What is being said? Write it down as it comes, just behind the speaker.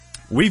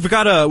we've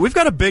got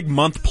a big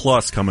month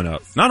plus coming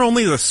up. Not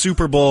only the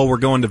Super Bowl, we're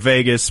going to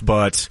Vegas,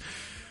 but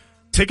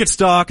Ticket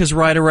Stock is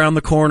right around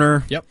the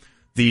corner. Yep.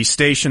 The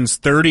station's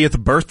 30th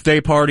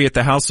birthday party at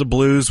the House of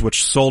Blues,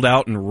 which sold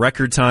out in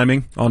record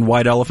timing on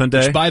White Elephant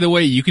Day. Which, by the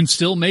way, you can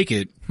still make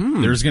it.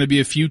 There's going to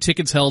be a few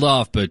tickets held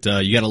off, but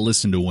you got to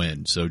listen to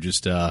win. So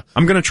just I'm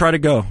going to try to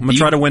go. I'm going to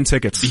try to win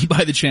tickets. Be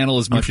by the channel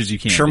as much as you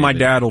can. Sure, David. my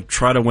dad will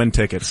try to win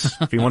tickets.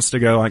 If he wants to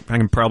go, I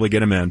can probably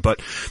get him in.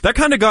 But that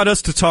kind of got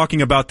us to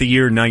talking about the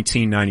year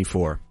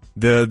 1994.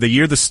 The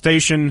year the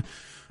station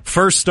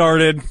first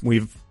started.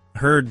 We've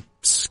heard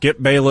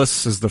Skip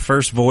Bayless as the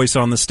first voice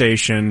on the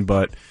station,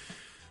 but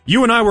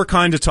you and I were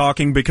kind of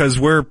talking because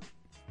we're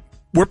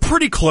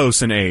pretty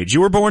close in age.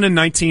 You were born in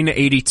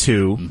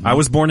 1982. Mm-hmm. I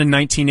was born in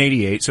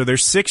 1988. So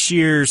there's 6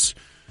 years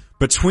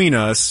between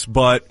us,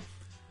 but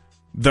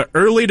the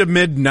early to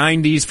mid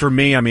 90s for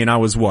me, I mean, I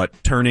was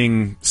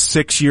turning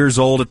 6 years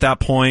old at that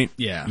point.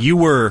 Yeah. You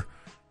were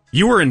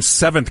in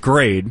 7th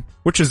grade,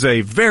 which is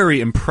a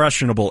very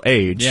impressionable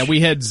age. Yeah,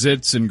 we had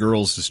zits and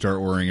girls to start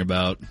worrying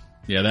about.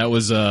 Yeah, that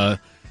was,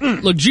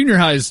 look, junior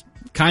high is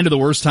kind of the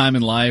worst time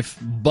in life,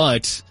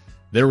 but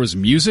there was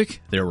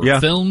music, there were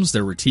films,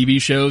 there were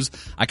TV shows.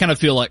 I kind of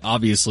feel like,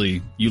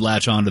 obviously, you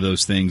latch onto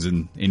those things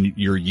in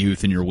your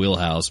youth, in your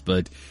wheelhouse,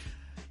 but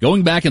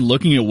going back and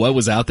looking at what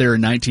was out there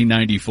in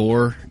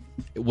 1994,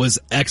 it was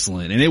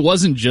excellent. And it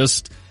wasn't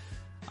just,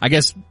 I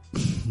guess,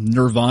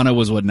 Nirvana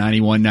was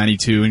 91,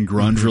 92, and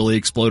grunge really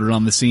exploded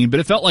on the scene, but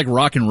it felt like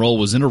rock and roll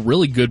was in a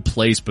really good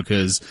place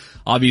because,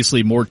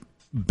 obviously, more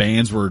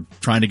bands were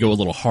trying to go a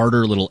little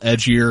harder, a little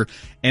edgier,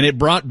 and it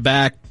brought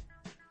back,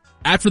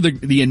 after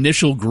the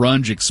initial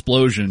grunge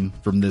explosion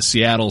from the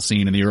Seattle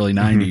scene in the early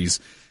 90s,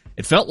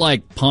 it felt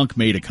like punk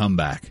made a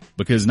comeback.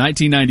 Because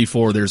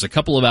 1994, there's a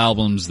couple of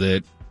albums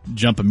that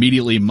jump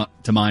immediately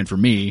to mind for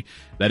me.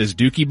 That is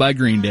Dookie by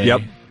Green Day.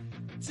 Yep.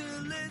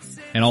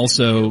 And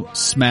also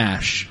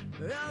Smash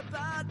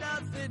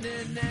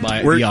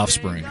by The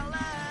Offspring.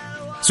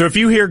 So if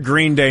you hear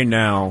Green Day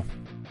now,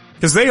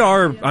 because they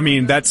are, I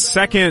mean, that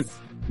second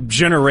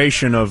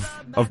generation of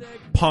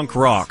punk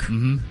rock.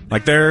 Mm-hmm.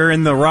 Like, they're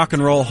in the Rock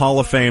and Roll Hall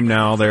of Fame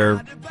now.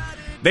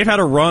 They've had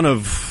a run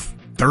of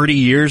 30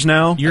 years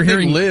now. You're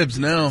hearing lives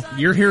now.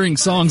 You're hearing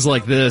songs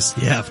like this.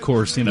 Yeah, of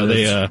course. You know,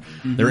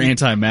 they're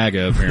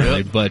anti-MAGA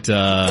apparently, but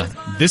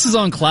this is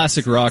on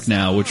classic rock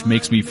now, which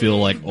makes me feel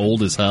like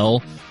old as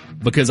hell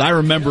because I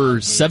remember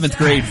 7th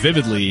grade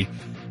vividly.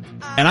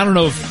 And I don't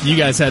know if you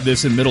guys had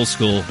this in middle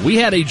school. We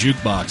had a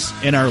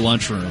jukebox in our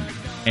lunchroom,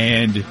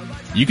 and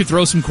you could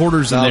throw some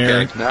quarters in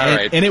there,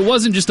 and it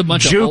wasn't just a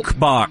bunch of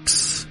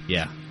jukebox.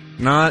 Yeah,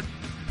 not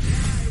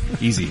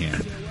easy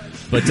hand.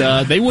 But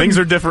they wouldn't. Things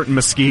are different in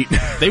Mesquite.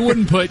 They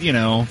wouldn't put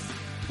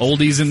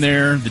oldies in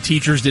there. The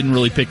teachers didn't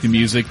really pick the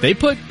music. They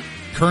put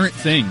current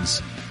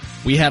things.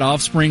 We had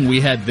Offspring. We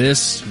had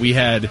this. We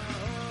had.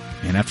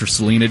 And after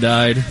Selena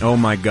died. Oh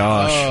my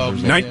gosh.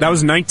 That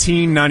was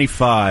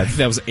 1995.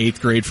 That was 8th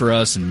grade for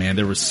us, and man,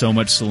 there was so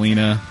much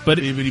Selena. But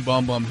Bibbidi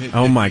Bomb Bomb hit.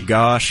 Oh my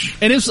gosh.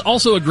 And it's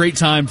also a great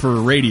time for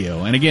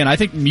radio. And again, I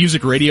think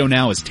music radio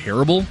now is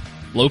terrible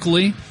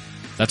locally.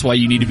 That's why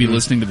you need to be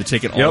listening to the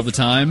Ticket all the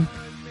time.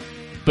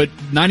 But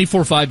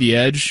 94.5 The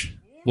Edge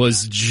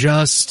was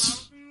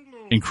just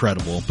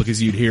incredible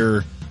because you'd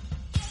hear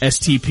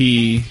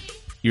STP.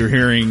 You're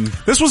hearing...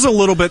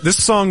 This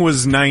song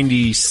was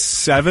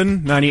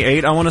 97,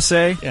 98, I want to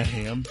say. Yeah,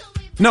 Ham.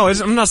 No,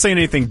 I'm not saying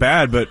anything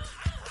bad, but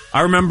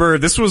I remember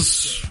this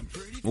was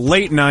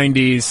late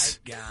 90s,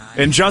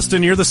 and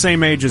Justin, you're the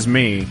same age as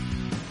me.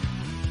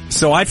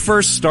 So I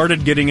first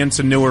started getting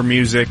into newer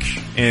music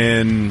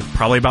in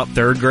probably about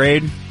 3rd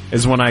grade,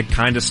 is when I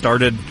kind of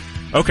started,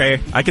 okay,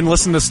 I can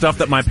listen to stuff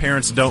that my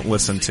parents don't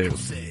listen to.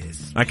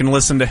 I can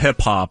listen to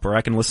hip-hop, or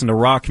I can listen to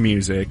rock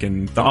music,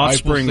 and The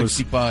Offspring was...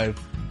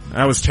 65.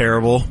 That was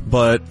terrible,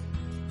 but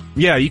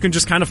yeah, you can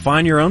just kind of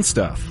find your own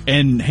stuff.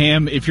 And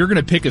Ham, if you're going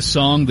to pick a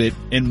song that,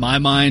 in my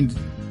mind,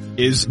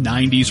 is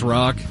 90s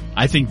rock,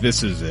 I think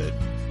this is it.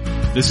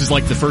 This is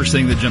like the first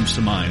thing that jumps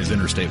to mind is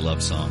Interstate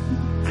Love Song.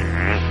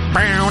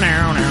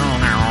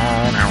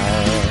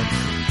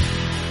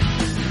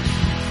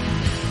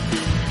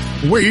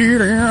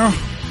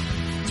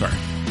 Sorry.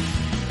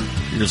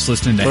 You're just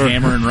listening to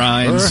Hammer and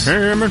Rhines.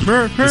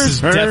 This is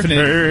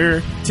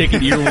definite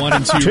Ticket year 1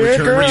 and 2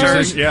 return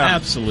music. Yeah.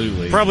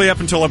 Absolutely. Probably up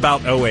until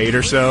about 08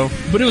 or so.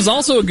 But it was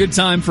also a good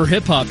time for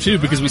hip-hop, too,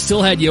 because we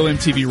still had Yo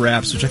MTV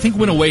Raps, which I think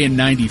went away in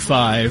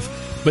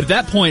 95. But at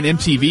that point,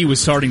 MTV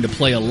was starting to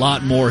play a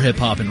lot more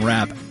hip-hop and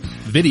rap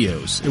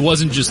videos. It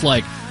wasn't just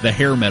like the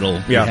hair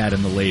metal we had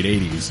in the late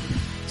 80s.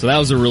 So that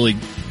was a really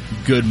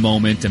good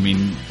moment. I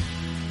mean,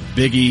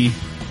 Biggie...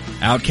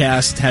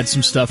 Outkast had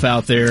some stuff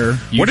out there.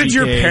 UGK. What did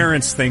your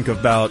parents think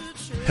about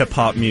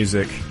hip-hop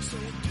music?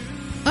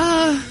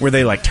 Were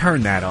they like,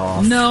 turn that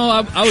off? No,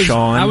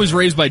 I was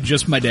raised by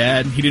just my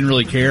dad. He didn't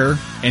really care.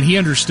 And he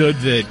understood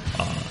that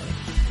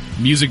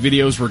music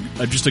videos were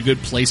just a good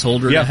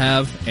placeholder to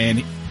have.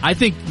 And I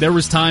think there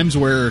was times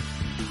where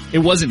it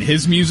wasn't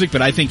his music,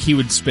 but I think he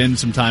would spend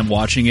some time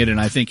watching it, and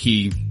I think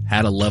he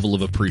had a level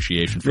of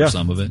appreciation for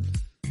some of it.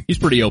 He's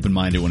pretty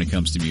open-minded when it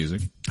comes to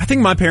music. I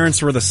think my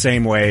parents were the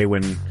same way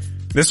when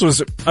this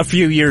was a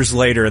few years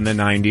later in the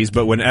 90s,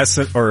 but when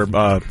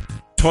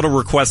Total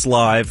Request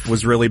Live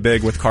was really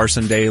big with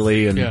Carson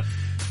Daly and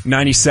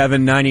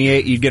 97,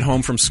 98, you'd get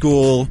home from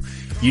school,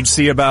 you'd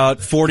see about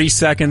 40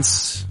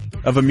 seconds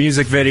of a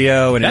music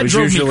video, and that it was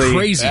drove usually me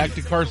crazy. Back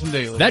to Carson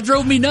Daly. That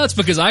drove me nuts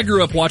because I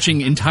grew up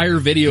watching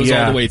entire videos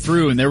all the way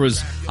through, and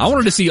I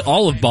wanted to see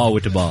all of Ball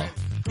with the Ball.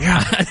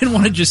 Yeah. I didn't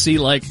want to just see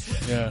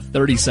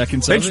 30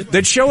 seconds of it.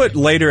 They'd show it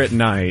later at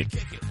night.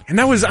 And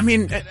that was,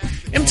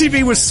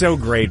 MTV was so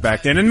great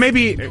back then. And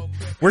maybe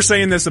we're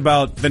saying this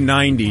about the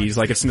 90s,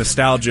 like it's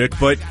nostalgic,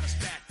 but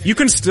you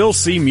can still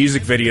see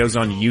music videos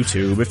on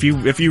YouTube if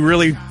you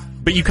really,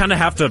 but you kind of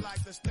have to,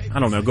 I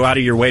don't know, go out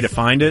of your way to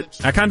find it.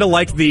 I kind of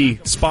like the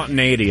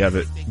spontaneity of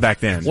it back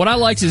then. What I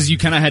liked is you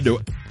kind of had to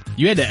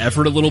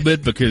effort a little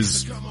bit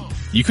because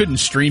you couldn't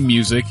stream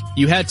music.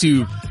 You had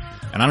to,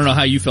 and I don't know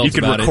how you felt about it.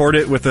 You could record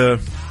it with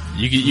a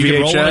You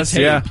could roll on a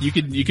tape.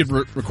 You could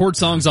record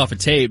songs off a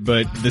tape,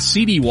 but the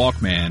CD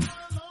Walkman,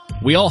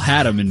 we all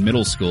had them in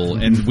middle school,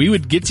 and we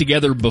would get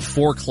together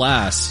before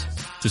class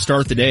to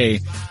start the day,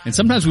 and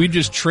sometimes we'd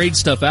just trade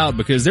stuff out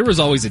because there was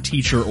always a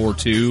teacher or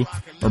two,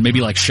 or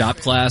maybe like shop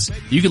class.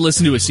 You could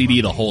listen to a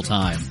CD the whole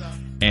time,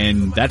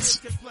 and that's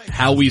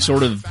how we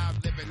sort of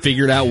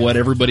figured out what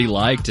everybody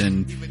liked.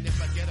 And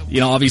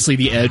obviously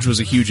The Edge was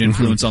a huge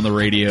influence on the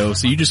radio,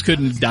 so you just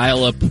couldn't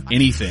dial up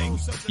anything.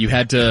 You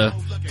had to,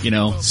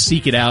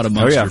 seek it out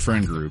amongst your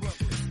friend group.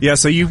 Yeah,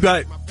 so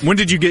when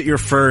did you get your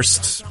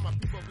first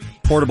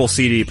portable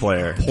CD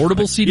player?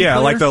 Portable CD player? Yeah,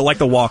 like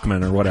the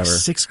Walkman or whatever.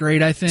 6th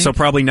grade, I think. So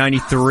probably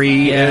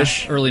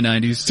 93-ish. Yeah, early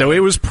 90s. So it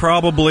was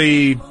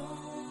probably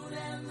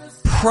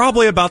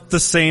about the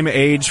same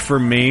age for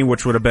me,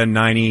 which would have been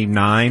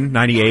 99,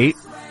 98.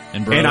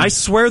 And I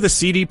swear the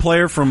CD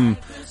player from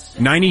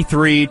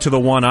 93 to the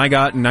one I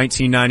got in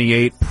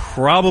 1998,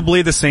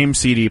 probably the same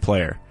CD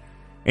player.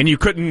 And you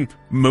couldn't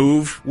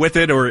move with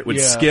it or it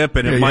would skip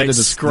and it might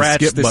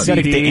scratch the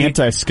CD. The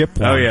anti-skip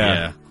one. Oh,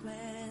 yeah.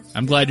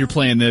 I'm glad you're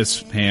playing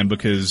this, Ham,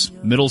 because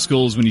middle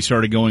school is when you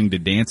started going to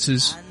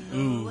dances.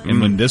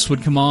 And when this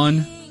would come on,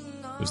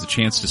 it was the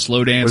chance to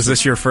slow dance. Was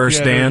this your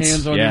first dance?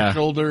 Hands on your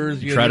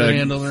shoulders, you had your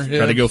hand on her hips.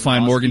 Try to go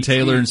find Morgan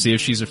Taylor and see if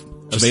she's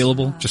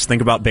available. Just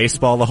think about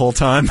baseball the whole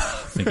time.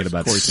 Thinking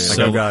about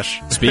so, oh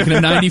gosh. Speaking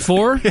of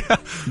 94,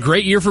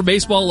 great year for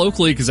baseball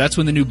locally because that's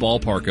when the new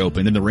ballpark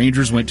opened and the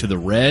Rangers went to the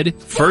Red.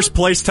 First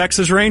place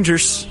Texas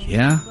Rangers.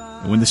 Yeah.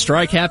 When the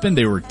strike happened,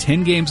 they were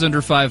 10 games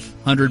under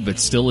 500, but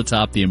still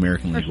atop the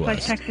American League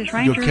West. Texas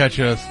Rangers. You'll catch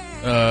us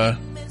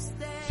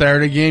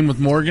Saturday game with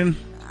Morgan.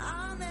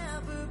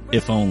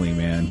 If only,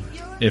 man.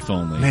 If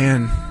only.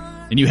 Man.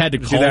 And you had to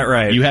call. that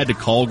right. You had to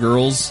call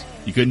girls.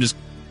 You couldn't just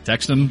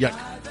text them. Yeah.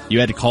 You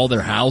had to call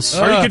their house.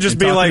 Or you could just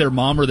be talk like to their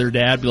mom or their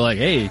dad. Be like,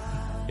 "Hey,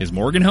 is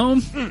Morgan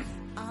home?"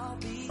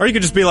 Or you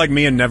could just be like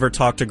me and never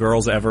talk to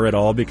girls ever at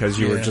all because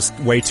you were just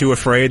way too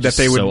afraid that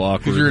they would. So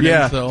awkward. You're an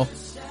incel.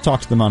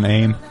 Talk to them on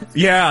AIM.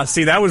 Yeah,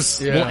 see, that was.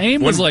 Yeah. Well,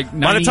 AIM was like 90,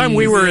 by the time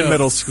we were in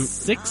middle school,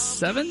 6,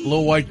 7,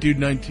 Little white dude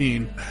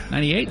 19.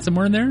 98,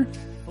 somewhere in there.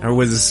 I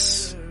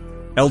was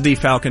LD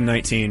Falcon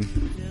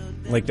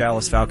 19. Lake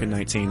Dallas Falcon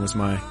 19 was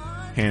my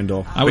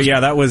handle. I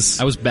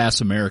was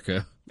Bass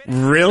America.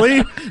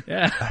 Really?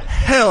 Yeah.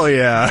 Hell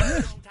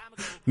yeah.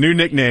 New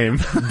nickname.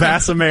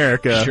 Bass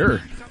America.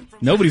 Sure.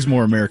 Nobody's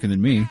more American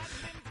than me.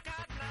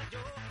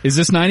 Is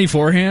this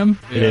 94, Ham?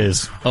 It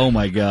is. Oh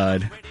my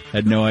God.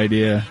 Had no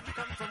idea.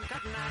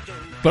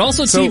 But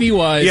also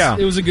TV-wise,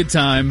 it was a good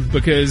time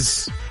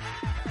because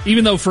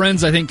even though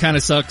Friends I think kind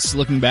of sucks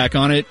looking back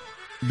on it,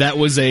 that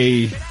was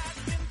a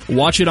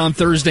watch it on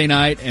Thursday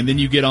night and then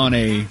you get on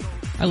a...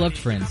 I loved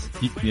Friends.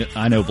 Yeah,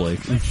 I know, Blake.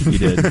 You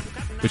did.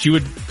 But you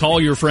would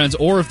call your friends,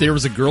 or if there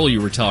was a girl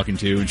you were talking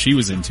to and she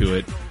was into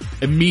it,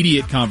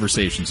 immediate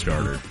conversation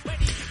starter.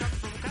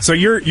 So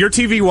your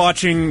TV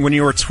watching when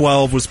you were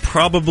 12 was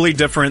probably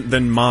different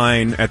than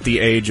mine at the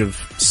age of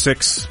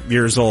 6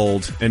 years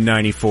old in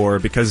 94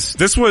 because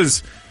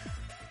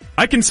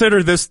I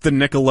consider this the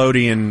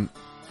Nickelodeon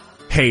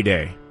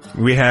heyday.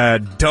 We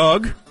had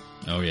Doug.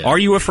 Oh yeah. Are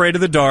You Afraid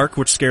of the Dark,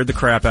 which scared the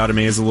crap out of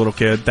me as a little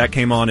kid. That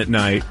came on at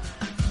night.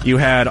 You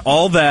had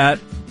All That,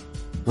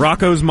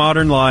 Rocko's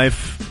Modern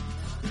Life,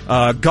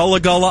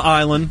 Gullah Gullah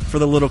Island for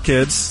the little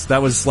kids.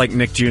 That was like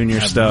Nick Jr.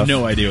 stuff.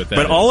 No idea what that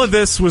is. But all of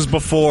this was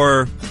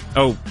before,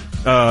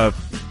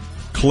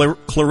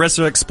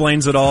 Clarissa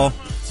Explains It All.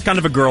 It's kind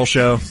of a girl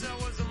show.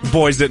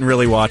 Boys didn't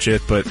really watch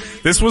it, but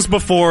this was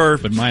before...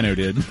 But Mino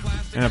did.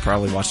 I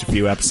probably watched a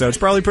few episodes.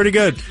 Probably pretty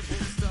good.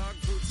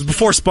 It was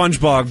before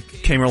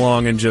SpongeBob came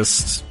along and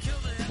just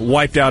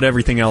wiped out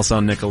everything else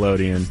on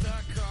Nickelodeon.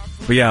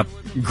 But yeah,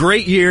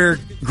 great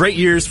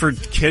years for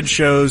kid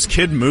shows,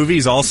 kid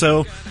movies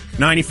also.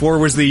 94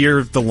 was the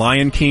year The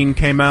Lion King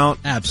came out.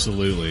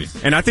 Absolutely.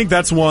 And I think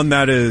that's one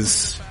that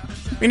is,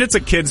 it's a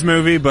kid's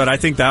movie, but I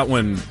think that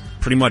one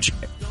pretty much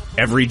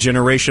every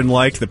generation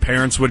liked. The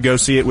parents would go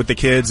see it with the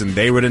kids, and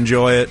they would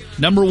enjoy it.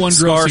 Number one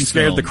Scar grossing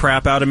scared film. the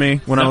crap out of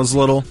me when I was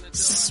little.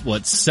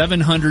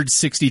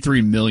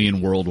 763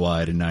 million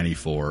worldwide in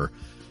 94.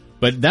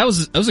 But that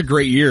was a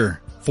great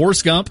year.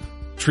 Forrest Gump,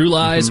 True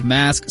Lies,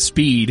 Mask,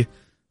 Speed.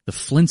 The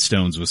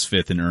Flintstones was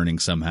fifth in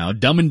earnings somehow.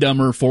 Dumb and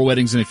Dumber, Four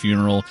Weddings and a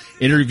Funeral,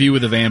 Interview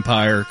with a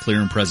Vampire, Clear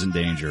and Present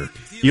Danger.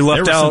 You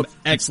left there were out some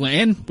excellent,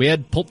 and we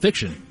had Pulp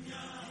Fiction.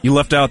 You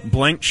left out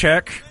Blank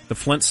Check, the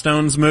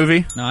Flintstones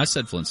movie. No, I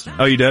said Flintstones.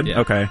 Oh, you did?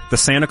 Yeah. Okay. The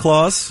Santa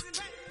Claus,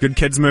 good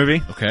kids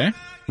movie. Okay.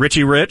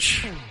 Richie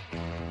Rich,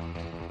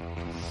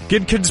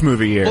 good kids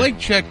movie year. Blank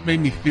Check made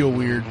me feel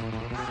weird.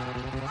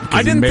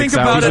 I didn't think makes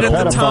out about he's it a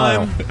at the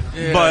pedophile. time,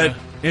 Yeah. but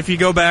if you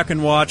go back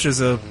and watch as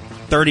a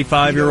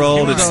 35-year-old,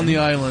 He was it's on the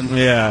island.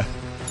 yeah.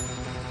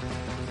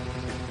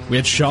 We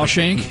had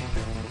Shawshank.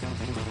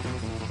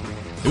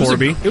 It was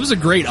Corby. it was a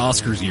great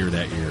Oscars year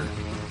that year.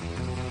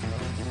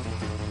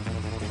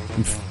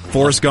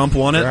 Forrest Gump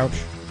won it. Grouch.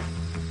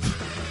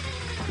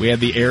 We had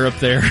the air up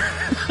there.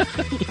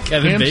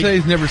 Kevin Cam Bacon.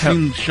 says never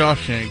seen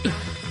Shawshank.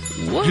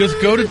 What?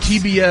 Just go to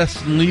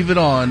TBS and leave it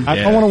on.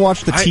 I want to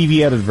watch the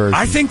TV edited version.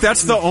 I think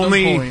that's the At some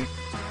only. point.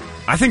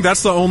 I think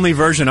that's the only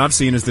version I've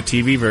seen is the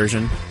TV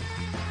version.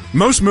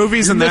 Most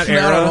movies You're in that missing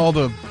out on era, all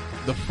the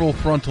full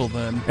frontal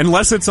then.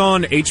 unless it's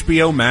on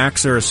HBO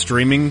Max or a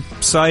streaming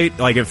site,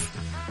 like if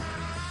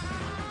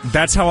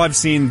that's how I've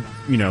seen,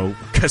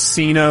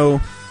 Casino,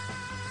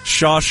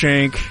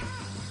 Shawshank,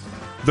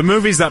 the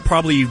movies that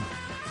probably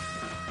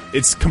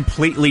it's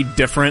completely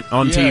different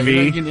on Yeah, you're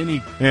TV. not getting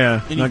any.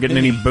 Yeah, any not getting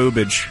any penny.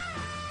 boobage.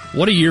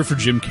 What a year for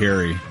Jim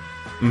Carrey.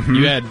 Mm-hmm.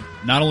 You had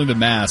not only The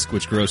Mask,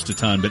 which grossed a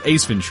ton, but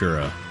Ace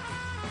Ventura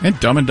And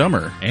Dumb and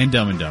Dumber. and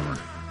Dumb and Dumber.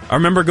 I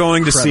remember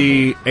going to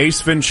see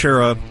Ace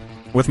Ventura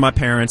with my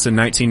parents in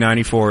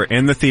 1994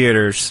 in the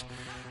theaters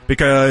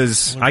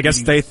because I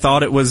guess they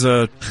thought it was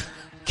a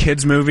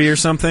kids movie or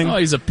something. Oh,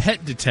 he's a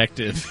pet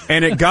detective.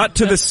 And it got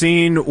to the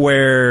scene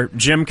where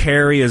Jim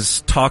Carrey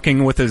is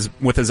talking with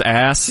his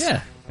ass.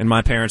 Yeah. And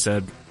my parents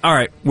said, "All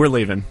right, we're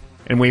leaving."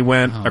 And we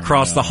went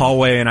across the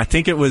hallway, and I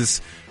think it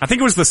was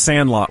The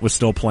Sandlot was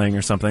still playing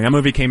or something. That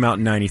movie came out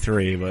in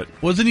 '93, but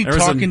Wasn't he there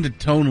was talking to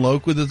Tone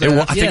Loc with his I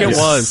ass? think Yes. it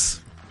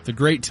was. The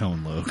great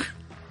Tone Loc.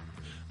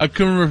 I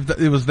couldn't remember if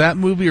it was that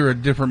movie or a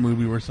different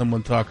movie where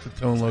someone talks to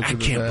Tone Loc I with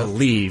his can't ass.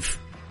 believe.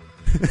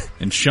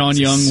 And Sean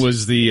Young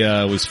was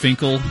was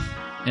Finkel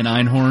in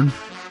Einhorn.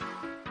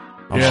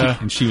 Yeah.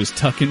 And she was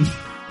tucking.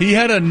 He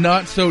had a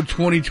not so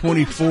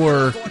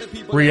 2024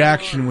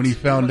 reaction when he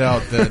found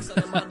out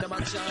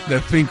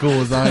that Finkel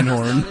was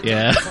Einhorn.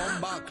 Yeah.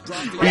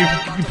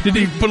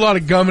 He put a lot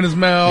of gum in his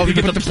mouth. He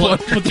put the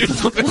plug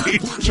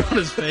on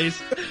his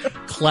face.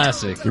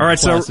 Classic. All right,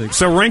 Classic.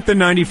 so rank the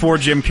 '94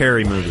 Jim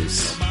Carrey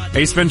movies: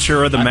 Ace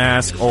Ventura, The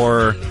Mask,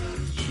 or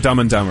Dumb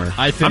and Dumber.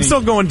 I think- I'm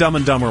still going Dumb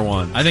and Dumber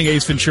 1. I think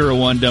Ace Ventura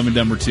 1, Dumb and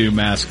Dumber 2,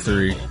 Mask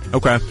 3.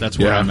 Okay, That's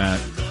where Yeah. I'm at.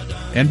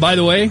 And by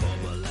the way,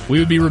 we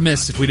would be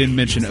remiss if we didn't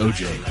mention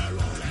OJ.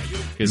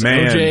 Because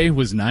Man. OJ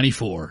was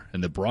 94,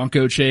 and the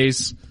Bronco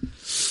chase,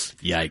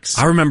 yikes.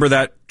 I remember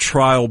that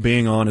trial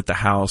being on at the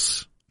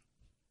house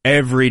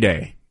every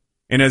day.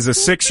 And as a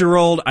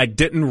 6-year-old, I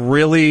didn't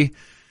really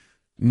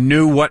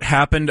knew what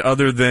happened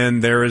other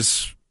than there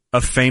is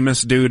a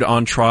famous dude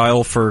on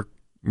trial for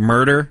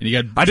murder. And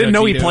you got I didn't Judge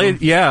know he Ito.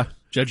 played, yeah.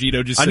 Judge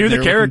Ito just I sitting knew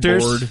the there looking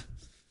characters. bored.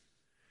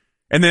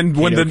 And then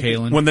when Kato the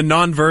Kalin. when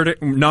the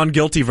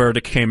non-guilty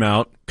verdict came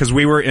out, because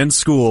we were in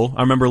school,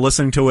 I remember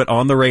listening to it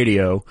on the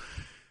radio,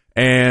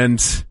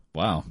 and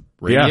Wow.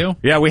 Radio?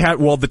 yeah, we had.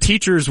 Well, the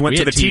teachers went We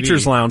to had the TV.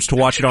 teachers' lounge to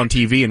watch it on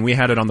TV, and we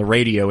had it on the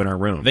radio in our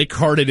room. They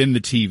carted in the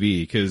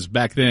TV, because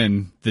back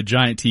then, the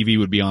giant TV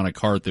would be on a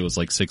cart that was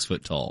like 6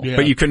 foot tall. Yeah.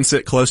 But you couldn't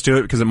sit close to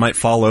it because it might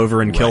fall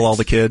over and kill Right. all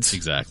the kids.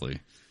 Exactly.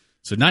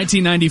 So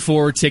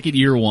 1994, ticket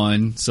year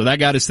 1. So that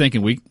got us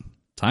thinking,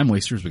 time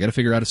wasters, we got to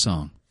figure out a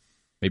song.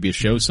 Maybe a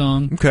show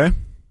song? Okay,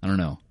 I don't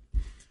know.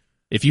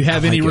 If you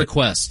have I like any it.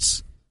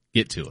 requests,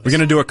 get to us. we're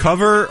gonna do a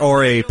cover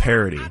or a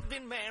parody.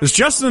 Because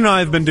Justin and I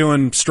have been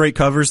doing straight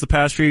covers the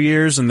past few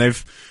years, and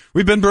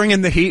we've been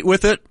bringing the heat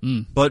with it.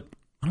 But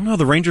I don't know.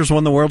 The Rangers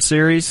won the World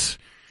Series.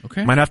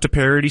 Okay. Might have to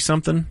parody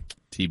something.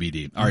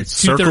 TBD. All right,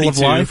 Circle of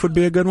 2:32. Life would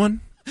be a good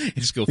one.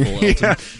 Just go full Elton.